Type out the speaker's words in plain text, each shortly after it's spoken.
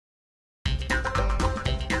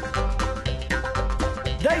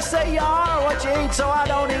They say you are what you eat, so I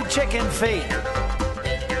don't eat chicken feet.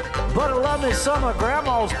 But I love me some of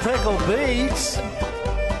Grandma's pickled beets.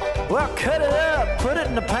 Well, cut it up, put it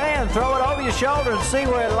in the pan, throw it over your shoulder and see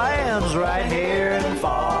where it lands right here in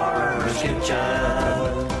Farmer's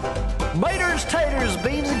Kitchen. Maters, taters,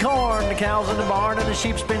 beans and corn, the cows in the barn and the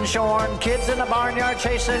sheep's been shorn, kids in the barnyard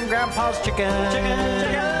chasing Grandpa's chicken.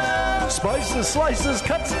 Spices, slices,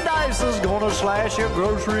 cuts and dices, gonna slash your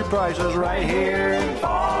grocery prices right here in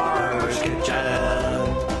Farmer's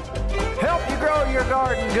Kitchen. Help you grow your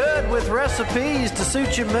garden good with recipes to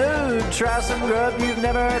suit your mood. Try some grub you've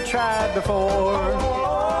never tried before.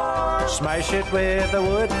 Smash it with a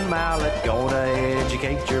wooden mallet. Gonna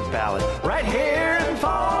educate your palate right here in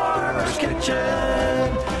Farmer's Kitchen.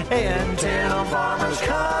 In Tim Farmer's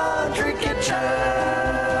Country Kitchen.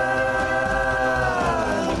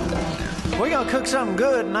 We're gonna cook something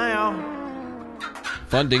good now.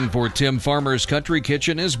 Funding for Tim Farmer's Country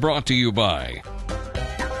Kitchen is brought to you by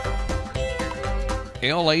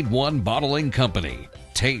L81 Bottling Company.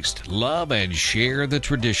 Taste, love, and share the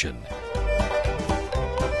tradition.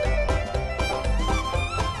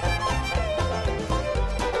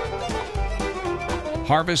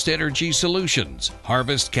 Harvest Energy Solutions.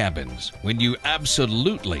 Harvest cabins when you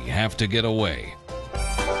absolutely have to get away.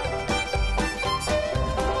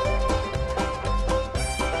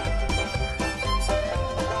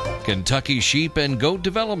 Kentucky Sheep and Goat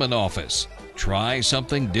Development Office. Try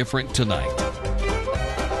something different tonight.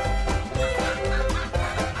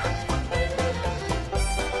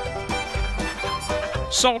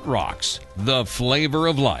 Salt Rocks, the flavor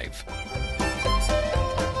of life.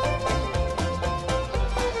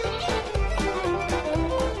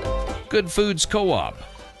 Good Foods Co-op,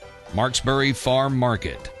 Marksbury Farm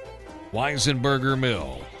Market, Weisenberger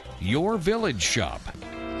Mill, your village shop.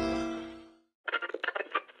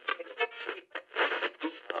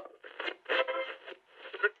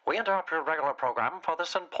 We interrupt your regular program for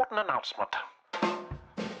this important announcement.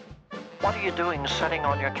 What are you doing sitting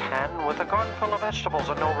on your can with a garden full of vegetables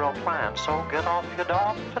and no real plan? So get off your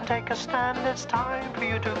duff and take a stand. It's time for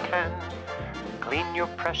you to can. Clean your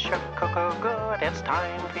pressure cooker good. It's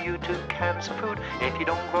time for you to can some food. If you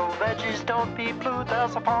don't grow veggies, don't be blue.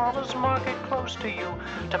 There's a farmer's market close to you.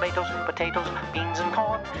 Tomatoes, potatoes, beans and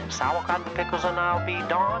corn, sauerkraut and pickles, and I'll be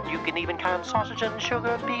darned. You can even can sausage and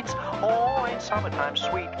sugar beets. Oh, ain't summertime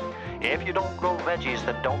sweet. If you don't grow veggies,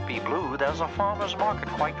 then don't be blue. There's a farmer's market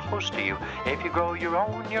quite close to you. If you grow your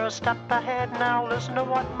own, you're a step ahead. Now listen to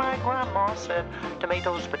what my grandma said.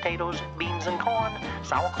 Tomatoes, potatoes, beans and corn,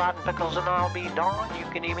 sauerkraut and pickles, and I'll be darned. You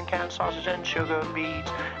can even can sausage and sugar beets.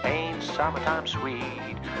 Ain't summertime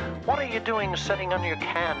sweet. What are you doing sitting on your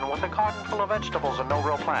can with a garden full of vegetables and no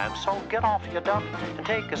real plan? So get off your duff and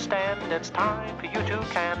take a stand. It's time for you to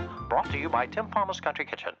can. Brought to you by Tim Farmer's Country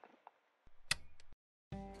Kitchen.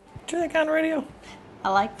 Do you think on the radio?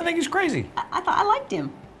 I think he's crazy. I thought I liked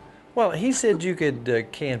him. Well, he said you could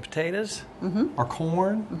can potatoes, or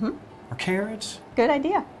corn, or carrots. Good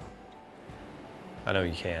idea. I know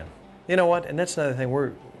you can. You know what? And that's another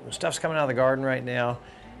thing. Stuff's coming out of the garden right now.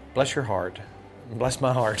 Bless your heart. Bless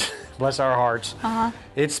my heart. Bless our hearts.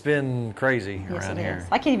 It's been crazy around here.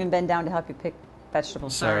 I can't even bend down to help you pick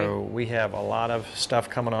vegetables. So we have a lot of stuff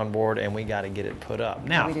coming on board, and we got to get it put up.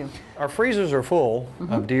 Now, we do. Our freezers are full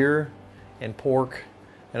of deer and pork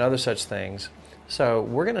and other such things. So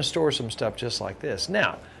we're going to store some stuff just like this.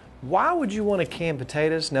 Now, why would you want to can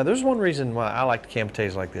potatoes? Now, there's one reason why I like to can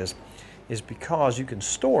potatoes like this, is because you can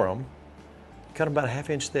store them, cut them about a 1/2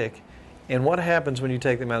 inch thick, and what happens when you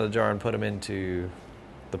take them out of the jar and put them into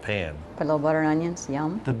the pan? Put a little butter and onions,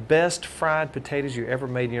 yum. The best fried potatoes you ever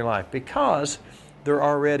made in your life, because they're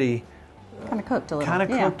already kind of cooked a little.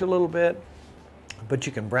 Cooked a little bit, but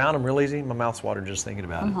you can brown them real easy. My mouth's watering just thinking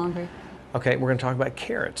about it. I'm hungry. Okay, we're going to talk about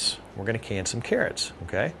carrots. We're going to can some carrots,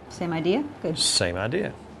 okay? Same idea? Good. Same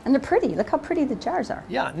idea. And they're pretty. Look how pretty the jars are.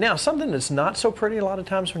 Yeah, now something that's not so pretty a lot of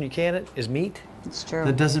times when you can it is meat. It's true.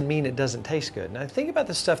 That doesn't mean it doesn't taste good. Now think about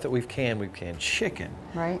the stuff that we've canned. We've canned chicken.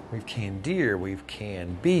 Right. We've canned deer. We've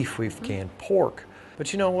canned beef. We've canned pork.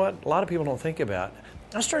 But you know what? A lot of people don't think about.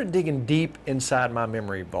 I started digging deep inside my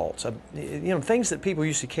memory vaults. Things that people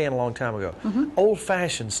used to can a long time ago.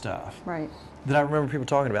 Old-fashioned stuff. Right. That I remember people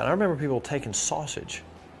talking about. I remember people taking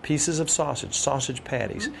pieces of sausage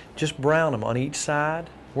patties, just brown them on each side.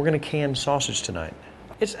 We're going to can sausage tonight.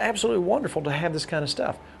 It's absolutely wonderful to have this kind of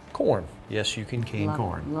stuff. Corn. Yes, you can can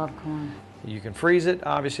corn. Love corn. You can freeze it.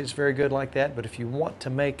 Obviously, it's very good like that. But if you want to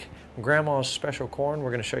make Grandma's special corn,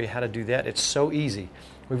 we're going to show you how to do that. It's so easy.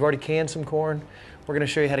 We've already canned some corn. We're going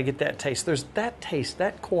to show you how to get that taste. There's that taste,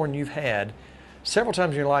 that corn you've had Several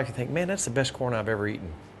times in your life you think, man, that's the best corn I've ever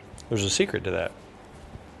eaten. There's a secret to that.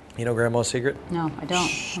 You know Grandma's secret? No, I don't.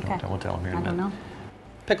 Shh, Okay. Don't tell them here in a I don't minute. know.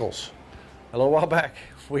 Pickles. A little while back,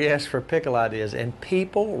 we asked for pickle ideas, and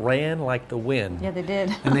people ran like the wind. Yeah, they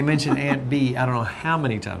did. And they mentioned Aunt B, I don't know how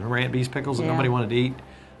many times. Remember Aunt B's pickles that Yeah. nobody wanted to eat?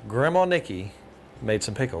 Grandma Nicki made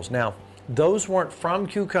some pickles. Now, those weren't from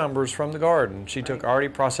cucumbers from the garden. She took already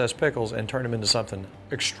processed pickles and turned them into something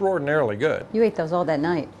extraordinarily good. You ate those all that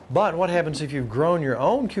night. But what happens if you've grown your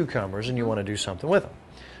own cucumbers and you want to do something with them?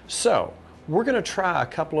 So, we're going to try a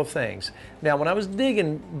couple of things. Now, when I was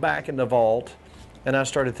digging back in the vault and I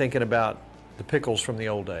started thinking about the pickles from the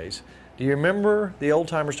old days, do you remember the old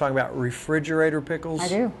timers talking about refrigerator pickles? I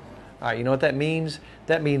do. All right, you know what that means?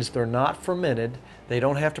 That means they're not fermented. They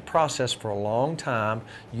don't have to process for a long time.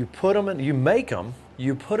 You put them in, you make them,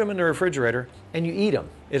 you put them in the refrigerator, and you eat them.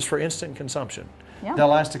 It's for instant consumption. Yeah. They'll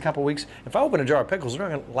last a couple weeks. If I open a jar of pickles, they're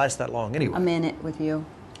not going to last that long anyway. A minute with you.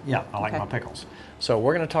 Yeah, I like Okay. my pickles. So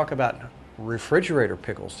we're going to talk about refrigerator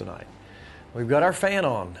pickles tonight. We've got our fan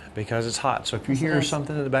on because it's hot. So if you Yes, it hear is.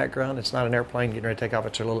 something in the background, it's not an airplane getting ready to take off.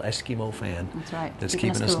 It's a little Eskimo fan. That's right. That's Keeping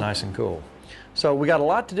keeping us us cool. nice and cool. So we got a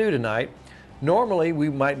lot to do tonight. Normally we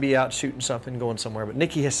might be out shooting something, going somewhere, but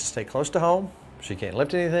Nicki has to stay close to home. She can't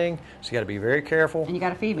lift anything. She's got to be very careful. And you got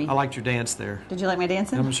to feed me. I liked your dance there. Did you like my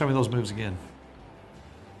dancing? Show me those moves again.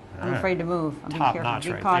 I'm afraid to move. I'm being Top careful. notch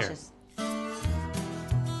Be right cautious.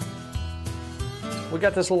 We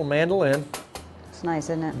got this little mandolin. It's nice,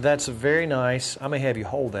 isn't it? That's very nice. I may have you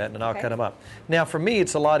hold that and then I'll Okay. cut them up. Now for me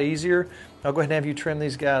it's a lot easier. I'll go ahead and have you trim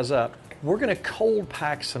these guys up. We're going to cold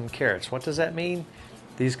pack some carrots. What does that mean?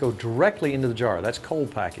 These go directly into the jar. That's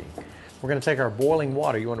cold packing. We're going to take our boiling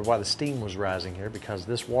water. You wonder why the steam was rising here, because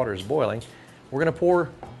this water is boiling. We're going to pour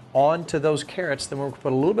onto those carrots, then we're going to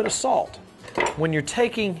put a little bit of salt. When you're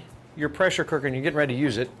taking your pressure cooker and you're getting ready to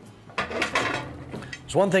use it,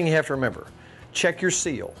 there's one thing you have to remember. Check your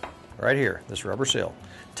seal. Right here, this rubber seal.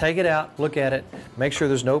 Take it out, look at it, make sure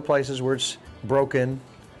there's no places where it's broken.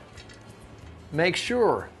 Make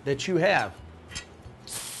sure that you have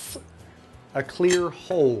a clear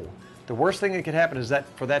hole. The worst thing that could happen is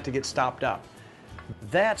for that to get stopped up.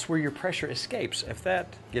 That's where your pressure escapes. If that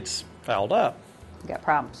gets fouled up, You got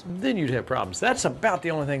problems. then you'd have problems. That's about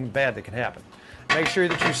the only thing bad that can happen. Make sure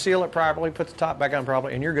that you seal it properly, put the top back on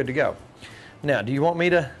properly, and you're good to go. Now, do you want me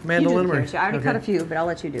to mandolin You do the them? carrots. I already cut a few, but I'll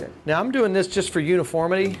let you do it. Now, I'm doing this just for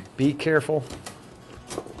uniformity. Be careful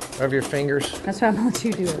of your fingers. That's why I'm going to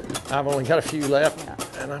let you do it. I've only got a few left,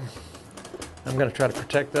 Yeah. and I'm going to try to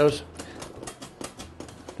protect those.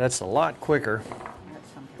 That's a lot quicker.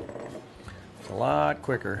 It's a lot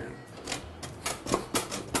quicker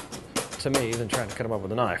to me than trying to cut them up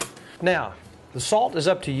with a knife. Now, the salt is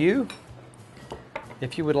up to you.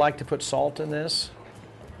 If you would like to put salt in this,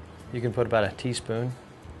 you can put about a teaspoon.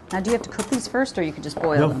 Now, do you have to cook these first, or you can just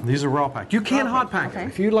boil them? These are raw packed. You can Raw hot packed, pack them.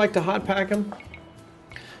 okay. If you'd like to hot pack them,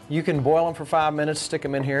 you can boil them for 5 minutes, stick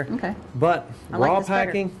them in here. Okay. But I like this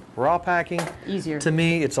better. raw packing, Easier. to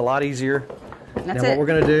me, it's a lot easier. That's Now it. what we're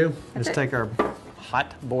going to do That's is it. take our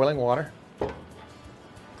hot boiling water. We're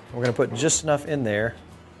going to put just enough in there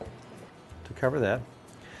to cover that.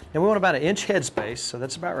 And we want about 1 inch headspace, so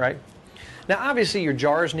that's about right. Now obviously your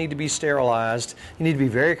jars need to be sterilized. You need to be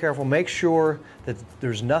very careful. Make sure that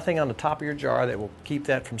there's nothing on the top of your jar that will keep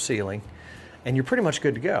that from sealing. And you're pretty much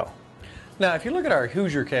good to go. Now if you look at our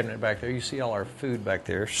Hoosier cabinet back there, you see all our food back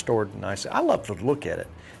there stored nicely. I love to look at it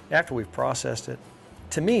after we've processed it.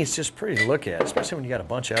 To me, it's just pretty to look at, especially when you got a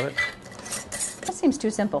bunch of it. That seems too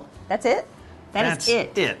simple. That's it? That's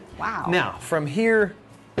it. it. Wow. Now, from here,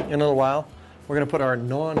 in a little while, we're going to put our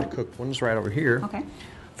non-cooked ones right over here. Okay.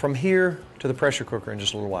 From here to the pressure cooker in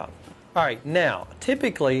just a little while. All right, now,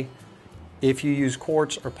 typically, if you use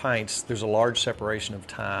quarts or pints, there's a large separation of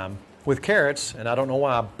time. With carrots, and I don't know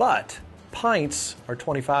why, but pints are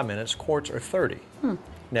 25 minutes, quarts are 30.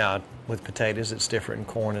 Now, with potatoes, it's different,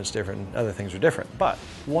 corn, it's different, other things are different. But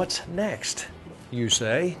what's next, you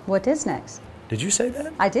say? What is next? Did you say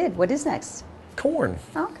that? I did. What is next? Corn.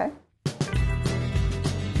 Oh, okay.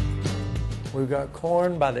 We've got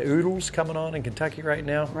corn by the oodles coming on in Kentucky right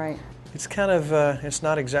now. Right. It's kind of, it's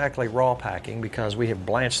not exactly raw packing because we have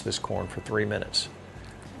blanched this corn for 3 minutes.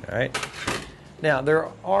 All right. Now, there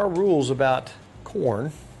are rules about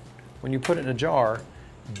corn. When you put it in a jar,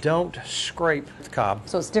 don't scrape the cob.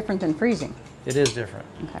 So it's different than freezing. It is different.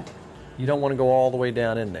 Okay. You don't want to go all the way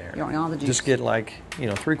down in there. You want all the juice. Just get like,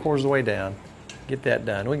 3/4 of the way down. Get that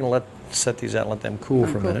done. We can set these out and let them cool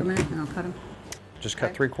for a minute. And I'll cut them. Just cut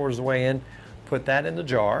Okay. 3/4 of the way in. Put that in the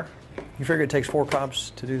jar. You figure it takes 4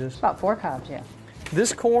 cobs to do this? About 4 cobs, yeah.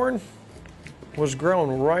 This corn, was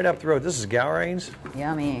grown right up the road. This is Gowrain's.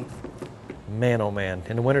 Yummy. Man, oh man.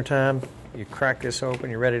 In the wintertime, you crack this open,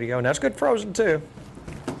 you're ready to go. Now, it's good frozen, too.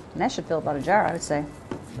 And that should fill about a jar, I would say.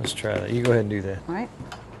 Let's try that. You go ahead and do that. All right.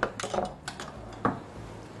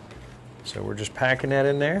 So we're just packing that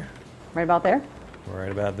in there. Right about there.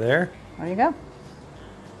 Right about there. There you go.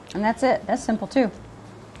 And that's it. That's simple, too.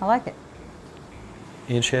 I like it.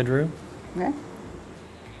 Inch headroom. Okay.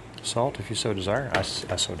 Salt, if you so desire. I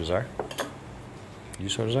so desire. You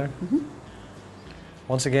so desire? Mm-hmm.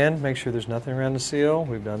 Once again, make sure there's nothing around the seal.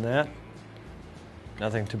 We've done that.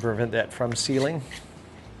 Nothing to prevent that from sealing.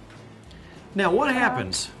 Now, what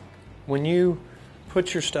happens when you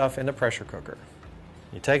put your stuff in the pressure cooker?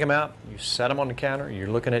 You take them out, you set them on the counter, you're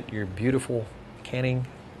looking at your beautiful canning.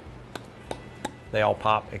 They all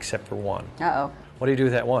pop except for one. Uh-oh. What do you do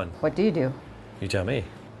with that one? What do? You tell me.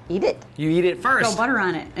 Eat it. You eat it first. Throw butter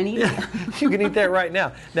on it and eat it. You can eat that right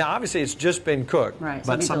now. Now, obviously, it's just been cooked. Right, so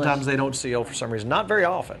But it'd be sometimes delicious. they don't seal for some reason. Not very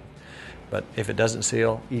often. But if it doesn't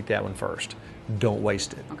seal, eat that one first. Don't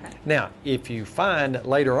waste it. Okay. Now, if you find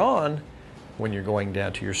later on, when you're going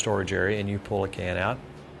down to your storage area and you pull a can out,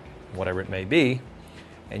 whatever it may be,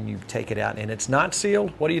 and you take it out and it's not sealed,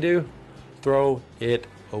 what do? Throw it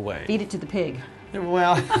away. Feed it to the pig.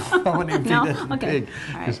 Well, I wouldn't even feed No? that to the Okay. pig.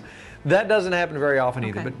 All right. That doesn't happen very often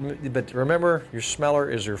either. Okay. But remember, your smeller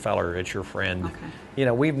is your feller. It's your friend. Okay. You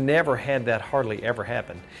know, we've never had that hardly ever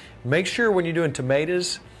happen. Make sure when you're doing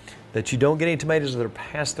tomatoes that you don't get any tomatoes that are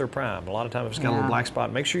past their prime. A lot of times it's got a little Yeah. black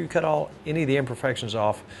spot. Make sure you cut any of the imperfections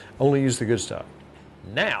off. Only use the good stuff.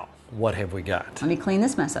 Now, what have we got? Let me clean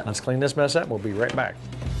this mess up. Let's clean this mess up. We'll be right back.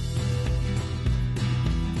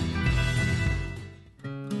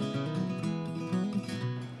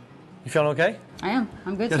 You feeling okay? I am.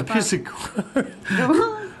 I'm good Got so a far. piece of corn.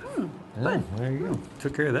 Oh, there you go.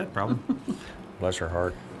 Took care of that problem. Bless her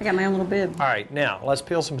heart. I got my own little bib. All right, now let's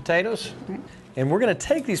peel some potatoes. All right. And we're going to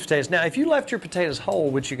take these potatoes. Now, if you left your potatoes whole,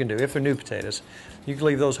 which you can do, if they're new potatoes, you can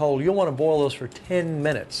leave those whole. You'll want to boil those for 10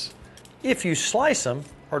 minutes. If you slice them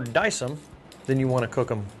or dice them, then you want to cook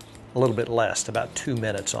them a little bit less, about 2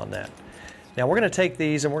 minutes on that. Now, we're going to take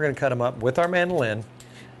these and we're going to cut them up with our mandolin.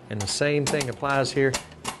 And the same thing applies here.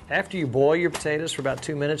 After you boil your potatoes for about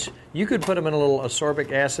 2 minutes, you could put them in a little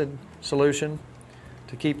ascorbic acid solution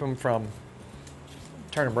to keep them from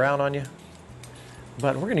turning brown on you.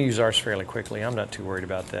 But we're going to use ours fairly quickly. I'm not too worried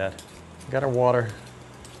about that. Got our water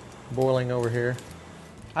boiling over here.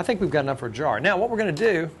 I think we've got enough for a jar. Now, what we're going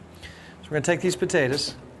to do is we're going to take these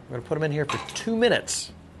potatoes, we're going to put them in here for 2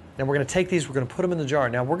 minutes. Then we're going to take these, we're going to put them in the jar.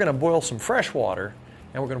 Now, we're going to boil some fresh water,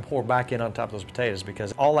 and we're going to pour back in on top of those potatoes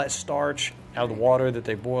because all that starch out of the water that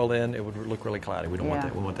they boiled in, it would look really cloudy. We don't want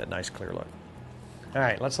that. We want that nice clear look. All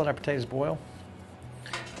right, let's let our potatoes boil.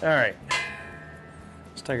 All right,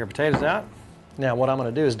 let's take our potatoes out. Now what I'm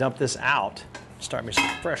going to do is dump this out, start me some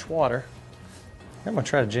fresh water. I'm going to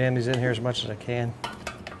try to jam these in here as much as I can.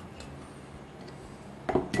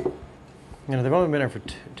 You know, they've only been there for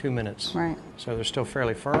 2 minutes, Right. so they're still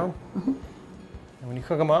fairly firm. And when you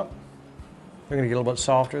cook them up, they're going to get a little bit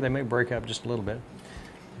softer. They may break up just a little bit.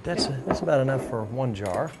 That's about enough for one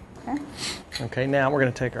jar. Okay. Okay, now we're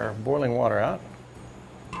going to take our boiling water out.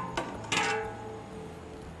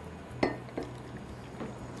 A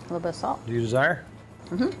little bit of salt. Do you desire?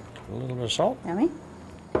 A little bit of salt. Yummy.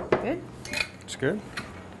 Good. It's good.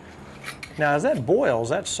 Now, as that boils,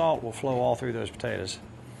 that salt will flow all through those potatoes.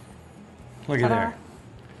 Look at Ta-da. there.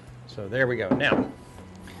 So there we go. Now,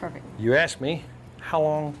 Perfect. you asked me, how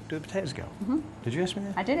long do the potatoes go? Did you ask me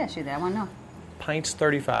that? I did ask you that. I want to know. Pints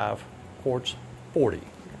 35, quarts 40.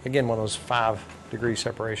 Again, one of those 5-degree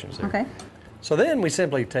separations there. Okay. So then we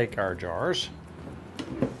simply take our jars,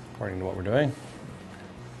 according to what we're doing,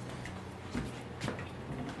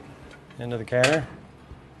 into the counter,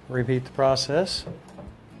 repeat the process.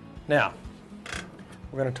 Now,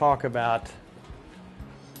 we're going to talk about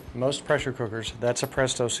most pressure cookers. That's a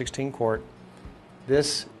Presto 16 quart.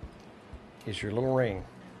 This is your little ring.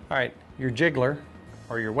 All right, your jiggler,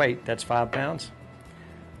 or your weight, that's 5 pounds.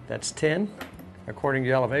 That's 10, according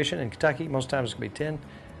to elevation. In Kentucky, most times it's going to be 10.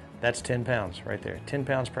 That's 10 pounds right there, 10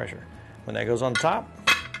 pounds pressure. When that goes on top,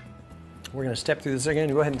 we're going to step through this again.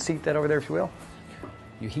 You go ahead and seat that over there, if you will.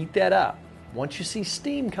 You heat that up. Once you see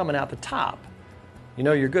steam coming out the top, you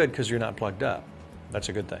know you're good because you're not plugged up. That's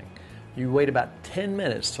a good thing. You wait about 10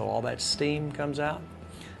 minutes till all that steam comes out.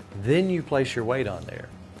 Then you place your weight on there.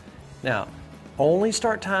 Now, only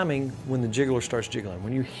start timing when the jiggler starts jiggling.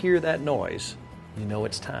 When you hear that noise, you know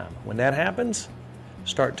it's time. When that happens,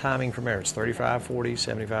 start timing from there. It's 35, 40,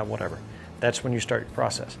 75, whatever. That's when you start your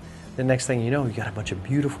process. The next thing you know, you got a bunch of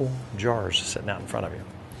beautiful jars sitting out in front of you.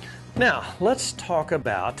 Now, let's talk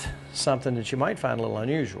about something that you might find a little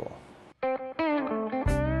unusual. The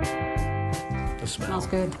smell. Smells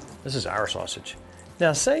good. This is our sausage.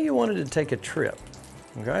 Now, say you wanted to take a trip,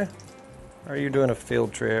 okay? Or you're doing a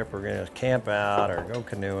field trip, or going to camp out, or go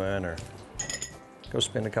canoeing, or go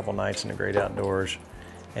spend a couple nights in the great outdoors,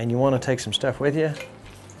 and you want to take some stuff with you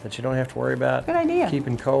that you don't have to worry about. Good idea.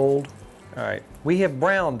 Keeping cold. All right, we have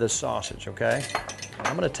browned this sausage, okay?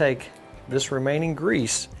 I'm going to take this remaining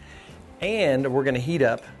grease, and we're going to heat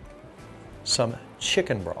up some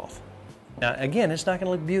chicken broth. Now, again, it's not going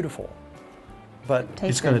to look beautiful, but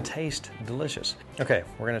it's going to taste delicious. Okay,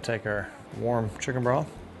 we're going to take our warm chicken broth.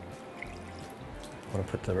 I'm going to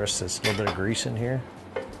put the rest of this little bit of grease in here.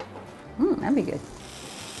 That'd be good.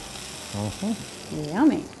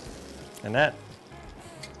 Yummy. And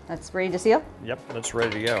That's ready to seal? yep, that's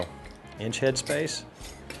ready to go. Inch head space.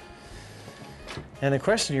 And the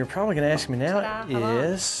question you're probably going to ask me now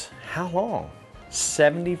is, how long?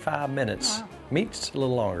 75 minutes. Wow. Meat's a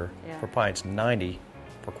little longer Yeah. for pints, 90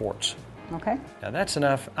 for quarts. Okay. Now that's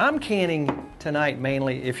enough. I'm canning tonight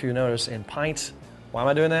mainly, if you notice, in pints. Why am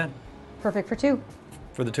I doing that? Perfect for 2.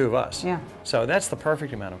 For the two of us. Yeah. So that's the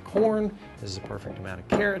perfect amount of corn. This is the perfect amount of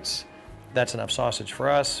carrots. That's enough sausage for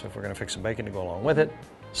us if we're going to fix some bacon to go along with it,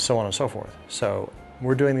 so on and so forth. So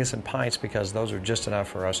we're doing this in pints because those are just enough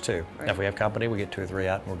for us too. Right. Now if we have company, we get 2 or 3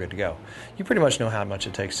 out and we're good to go. You pretty much know how much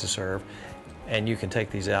it takes to serve, and you can take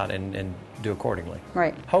these out and do accordingly.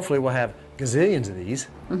 Right. Hopefully we'll have gazillions of these.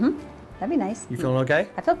 That'd be nice. You feeling okay?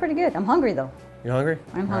 I feel pretty good. I'm hungry though. You hungry?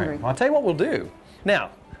 I'm All right. hungry. Well, I'll tell you what we'll do.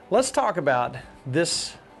 Now, let's talk about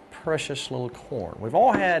this precious little corn. We've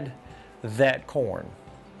all had that corn,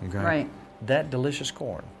 okay? Right. That delicious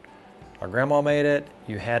corn. Our grandma made it,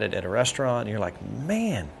 you had it at a restaurant, and you're like,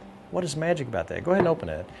 man, what is magic about that? Go ahead and open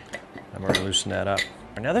it. I'm going to loosen that up.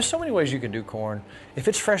 Now, there's so many ways you can do corn. If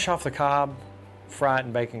it's fresh off the cob, fry it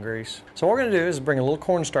in bacon grease. So what we're going to do is bring a little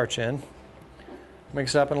cornstarch in,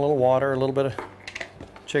 mix it up in a little water, a little bit of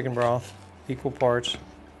chicken broth, equal parts.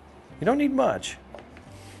 You don't need much.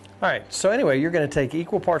 All right, so anyway, you're going to take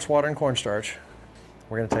equal parts water and cornstarch.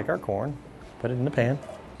 We're going to take our corn, put it in the pan,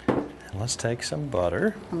 and let's take some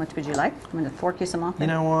butter. How much would you like? I'm going to fork you some off. You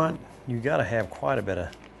know what? You got to have quite a bit of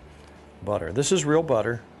butter. This is real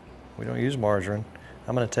butter. We don't use margarine.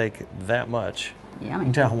 I'm going to take that much. Yummy. You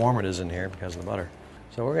can tell how warm it is in here because of the butter.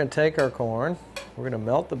 So we're going to take our corn. We're going to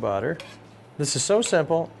melt the butter. This is so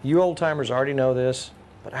simple. You old timers already know this,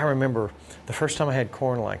 but I remember the first time I had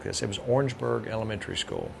corn like this. It was Orangeburg Elementary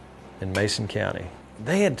School in Mason County.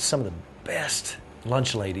 They had some of the best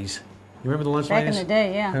lunch ladies. You remember the lunch Back ladies? in the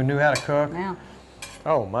day, yeah. Who knew how to cook? Yeah.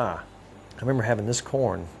 Oh my. I remember having this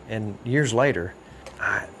corn, and years later,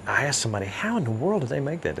 I asked somebody, how in the world did they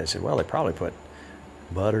make that? They said, well, they probably put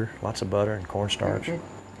butter, lots of butter and cornstarch. Very good.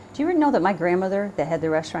 Do you ever know that my grandmother that had the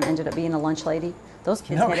restaurant ended up being a lunch lady? Those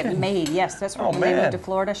kids No had it kidding. made. Yes, that's Oh, when they man. moved to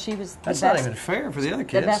Florida. She was the That's best. not even fair for the other The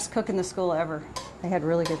kids. best cook in the school ever. They had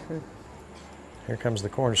really good food. Here comes the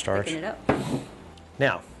cornstarch. Picking it up.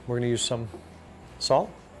 Now, we're going to use some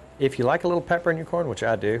salt. If you like a little pepper in your corn, which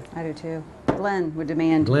I do. I do too. Glenn would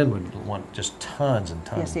demand. Glenn would want just tons and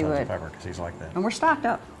tons Yes, he and tons would. of pepper because he's like that. And we're stocked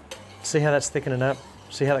up. See how that's thickening up?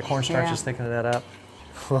 See how that cornstarch Yeah. is thickening that up?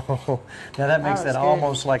 Now that makes that's that good.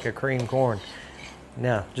 almost like a cream corn.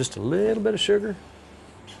 Now, just a little bit of sugar.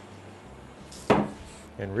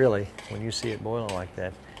 And really, when you see it boiling like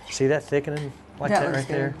that, see that thickening like that looks right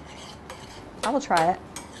there? I will try it.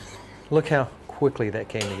 Look how quickly that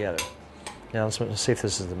came together. Now let's see if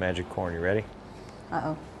this is the magic corn. You ready?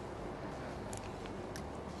 Uh-oh.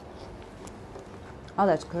 Oh,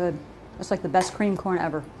 that's good. That's like the best cream corn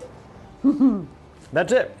ever.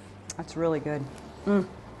 That's it. That's really good.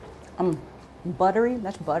 Buttery?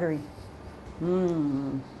 That's buttery.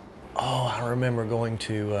 Oh, I remember going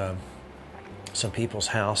to some people's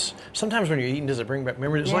house. Sometimes when you're eating, does it bring back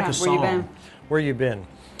memories? It's Yeah, like a where song. you been? Where you been?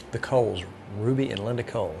 The Coles, Ruby and Linda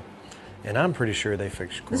Cole. And I'm pretty sure they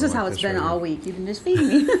fixed corn This is like how it's this been right all here. week. You can just feed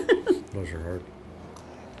me. Those are hard.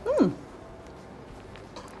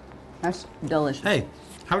 That's delicious. Hey,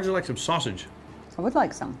 how would you like some sausage I would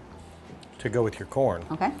like some. to go with your corn?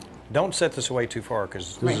 Okay. Don't set this away too far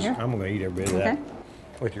because Right here? I'm going to eat every bit of Okay.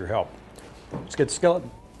 that with your help. Let's get the skillet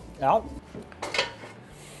out.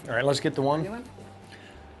 All right, let's get the one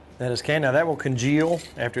that is canned. Now that will congeal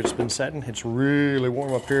after it's been setting. It's really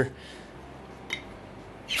warm up here.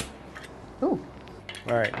 Ooh,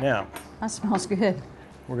 All right, now that smells good.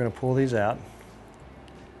 we're going to pull these out.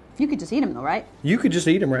 You could just eat them though, right? You could just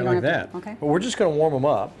eat them right You don't like have that. to- okay. But we're just going to warm them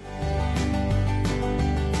up.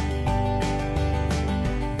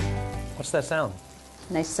 What's that sound?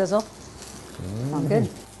 Nice sizzle. Sounds good.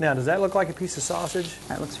 Now, does that look like a piece of sausage?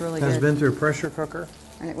 That looks really Has good. been through a pressure cooker.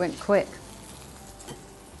 And it went quick.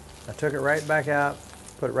 I took it right back out,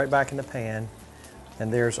 put it right back in the pan,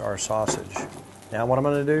 and there's our sausage. Now what I'm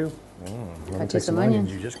going to do, I'm going to take some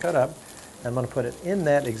onions you just cut up, and I'm going to put it in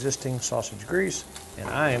that existing sausage grease, and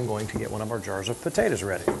I am going to get one of our jars of potatoes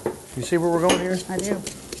ready. You see where we're going here? I do.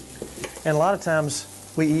 And a lot of times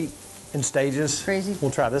we eat in stages. Crazy. We'll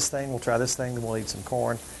try this thing, then we'll eat some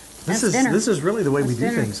corn. That's dinner. This is really the way we do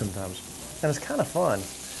dinner. things sometimes. And it's kind of fun.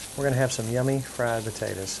 We're going to have some yummy fried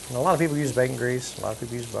potatoes. And a lot of people use bacon grease, a lot of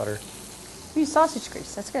people use butter. We use sausage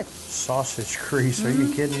grease, that's good. Sausage grease, are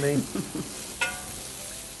you kidding me?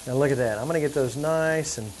 Now look at that. I'm going to get those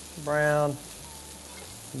nice and brown,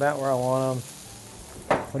 about where I want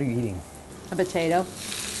them. What are you eating? A potato.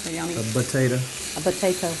 They're yummy. A potato. A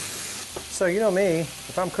potato. So you know me,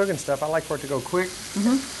 if I'm cooking stuff, I like for it to go quick.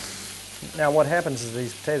 Now what happens is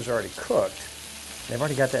these potatoes are already cooked. They've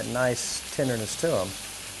already got that nice tenderness to them,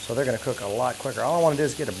 so they're going to cook a lot quicker. All I want to do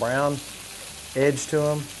is get a brown edge to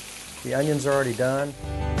them. The onions are already done.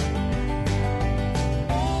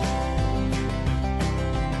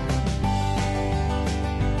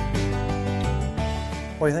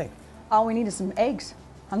 What do you think? All we need is some eggs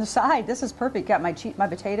on the side. This is perfect. Got my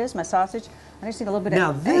potatoes, my sausage. I just need a little bit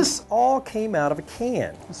Now of this eggs. all came out of a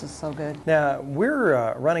can. This is so good. Now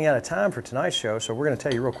we're running out of time for tonight's show, so we're going to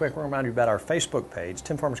tell you real quick. We're going to remind you about our Facebook page,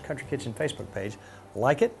 Tim Farmer's Country Kitchen Facebook page.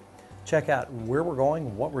 Like it. Check out where we're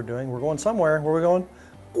going, what we're doing. We're going somewhere. Where are we going?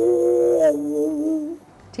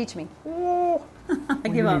 Teach me. I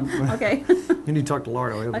give up. Okay. You need to talk to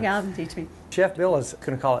Laura. Okay, I'll have him teach me. Chef Bill is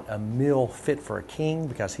going to call it a meal fit for a king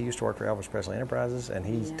because he used to work for Elvis Presley Enterprises, and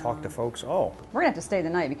he's talked to folks. Oh, We're going to have to stay the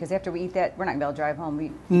night because after we eat that, we're not going to be able to drive home. We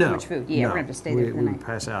eat no, too much food. Yeah, no. we're going to have to stay there for the we night.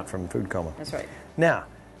 pass out from food coma. That's right. Now,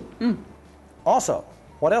 also,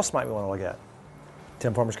 what else might we want to look at?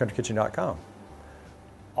 TimFarmersCountryKitchen.com.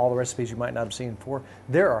 All the recipes you might not have seen before.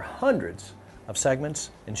 There are hundreds of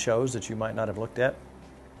segments and shows that you might not have looked at.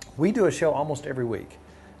 We do a show almost every week.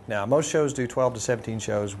 Now, most shows do 12 to 17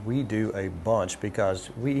 shows. We do a bunch because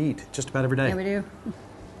we eat just about every day. Yeah, we do.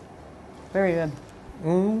 Very good.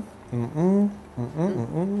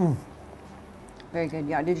 Very good.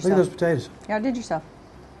 Yeah, did yourself. Look at those potatoes. Yeah, did yourself.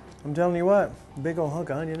 I'm telling you what, big old hunk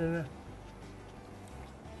of onion in there.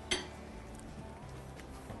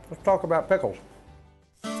 Let's talk about pickles.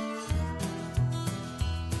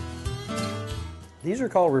 These are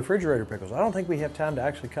called refrigerator pickles. I don't think we have time to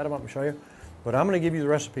actually cut them up and show you, but I'm going to give you the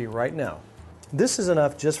recipe right now. This is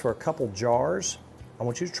enough just for a couple jars. I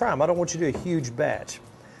want you to try them. I don't want you to do a huge batch,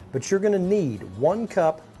 but you're going to need 1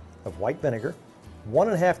 cup of white vinegar,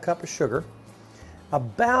 1.5 cup of sugar,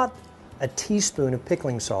 about a teaspoon of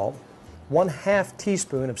pickling salt, 1/2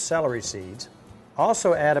 teaspoon of celery seeds.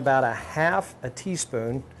 Also add about a 1/2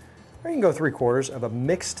 teaspoon, or you can go 3/4 of a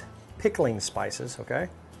mixed pickling spices, okay?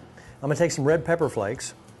 I'm going to take some red pepper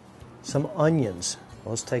flakes, some onions.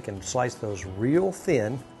 Let's take and slice those real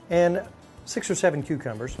thin, and 6 or 7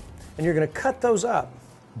 cucumbers. And you're going to cut those up.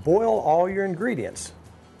 Boil all your ingredients.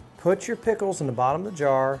 Put your pickles in the bottom of the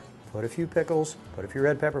jar. Put a few pickles, put a few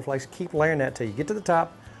red pepper flakes. Keep layering that till you get to the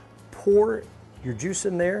top. Pour your juice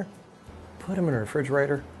in there. Put them in the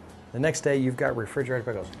refrigerator. The next day you've got refrigerator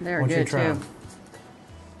pickles. They're good too.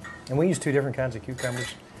 And we use 2 different kinds of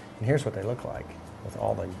cucumbers. And here's what they look like with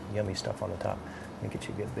all the yummy stuff on the top. Let me get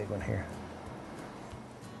you a good big one here.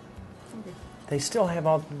 Okay. They still have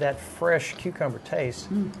all that fresh cucumber taste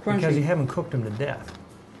because you haven't cooked them to death.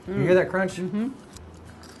 You hear that crunch?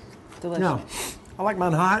 Delicious. No, I like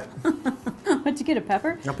mine hot. What'd you get, a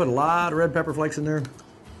pepper? I put a lot of red pepper flakes in there.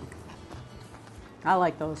 I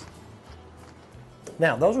like those.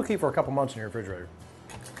 Now, those will keep for a couple months in your refrigerator.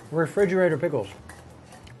 Refrigerator pickles.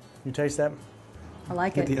 You taste that? I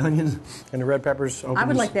like Get it. the onions and the red peppers open. I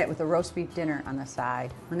would like that with a roast beef dinner on the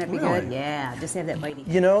side. Wouldn't that be Really? good? Yeah, just have that bitey.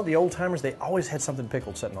 You know, the old timers, they always had something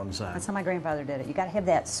pickled sitting on the side. That's how my grandfather did it. You got to have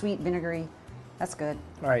that sweet vinegary. That's good.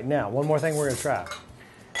 All right, now, one more thing we're going to try.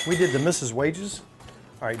 We did the Mrs. Wages.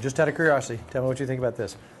 All right, just out of curiosity, tell me what you think about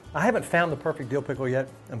this. I haven't found the perfect dill pickle yet.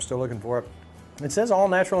 I'm still looking for it. It says all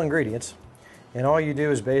natural ingredients, and all you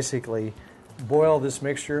do is basically boil this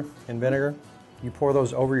mixture in vinegar. You pour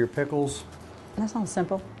those over your pickles. That sounds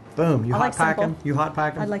simple. Boom, you I hot like pack them. simple. You hot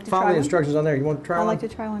pack them. I'd like to Follow try the one. instructions on there. You want to try I'd one? like to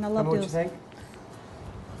try one. I love Tell me what you dills.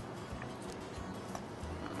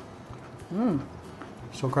 think.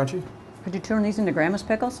 So crunchy. Could you turn these into grandma's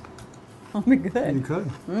pickles? Oh, my good. You could.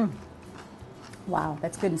 Wow,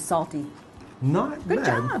 that's good and salty. Not Good bad.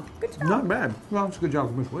 job. Good job. Not bad. Well, it's a good job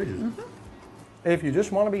with Miss Wages. If you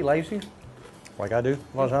just want to be lazy, like I do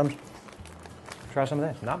a lot of times, try some of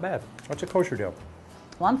that. Not bad. What's a kosher dill?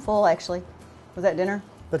 Well, I'm full, actually. Was that dinner?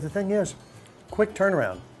 But the thing is, quick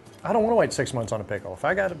turnaround. I don't want to wait 6 months on a pickle. If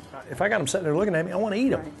I got them sitting there looking at me, I want to eat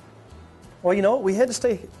them. Right. Well, you know what? We had to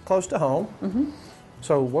stay close to home.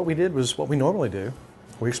 So what we did was what we normally do.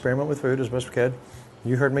 We experiment with food as best we could.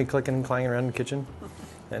 You heard me clicking and clanging around in the kitchen,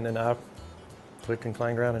 and then I clicked and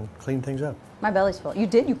clanged around and cleaned things up. My belly's full. You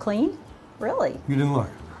did? You cleaned? Really? You didn't look.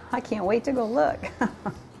 I can't wait to go look.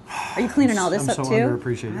 Are you cleaning all this I'm up so too?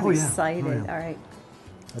 underappreciated. I'm excited. Oh, yeah. All right.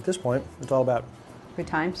 At this point, it's all about Good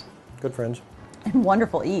times good friends. and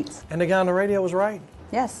wonderful eats. And the guy on the radio was right.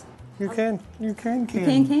 Yes. You can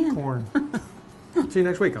can. corn. See you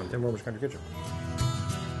next week on Tim Roberts Country Kitchen.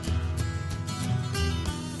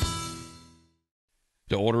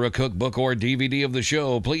 To order a cookbook or DVD of the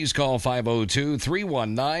show, please call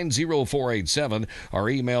 502-319-0487 or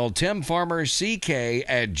email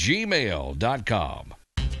timfarmerck@gmail.com.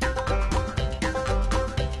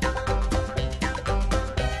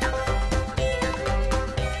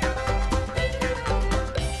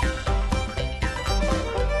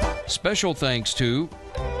 Special thanks to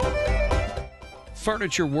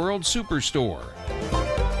Furniture World Superstore,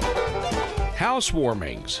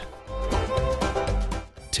 Housewarmings,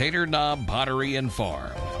 Tater Knob Pottery and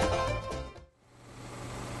Farm.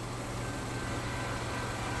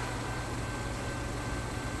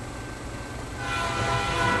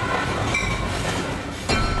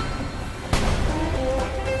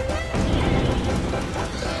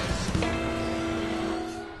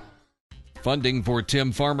 Funding for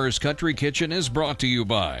Tim Farmer's Country Kitchen is brought to you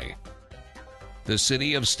by the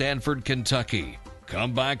City of Stanford, Kentucky.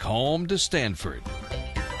 Come back home to Stanford.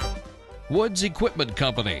 Woods Equipment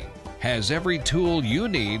Company has every tool you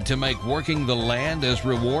need to make working the land as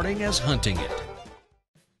rewarding as hunting it.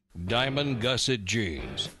 Diamond Gusset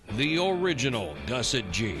Jeans, the original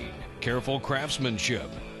Gusset Jean. Careful craftsmanship,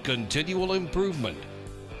 continual improvement.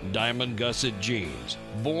 Diamond Gusset Jeans,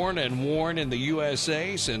 born and worn in the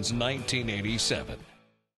USA since 1987.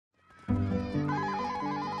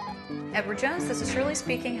 Edward Jones, this is Shirley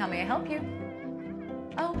speaking. How may I help you?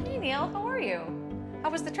 Oh, hey Neil, how are you? How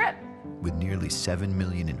was the trip? With nearly 7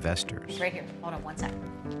 million investors, Right here. Hold on one second.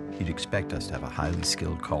 you'd expect us to have a highly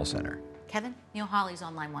skilled call center. Kevin, Neil Hawley's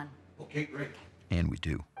on line 1. Okay, great. And we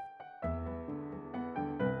do.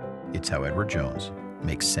 It's how Edward Jones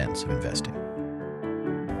makes sense of investing.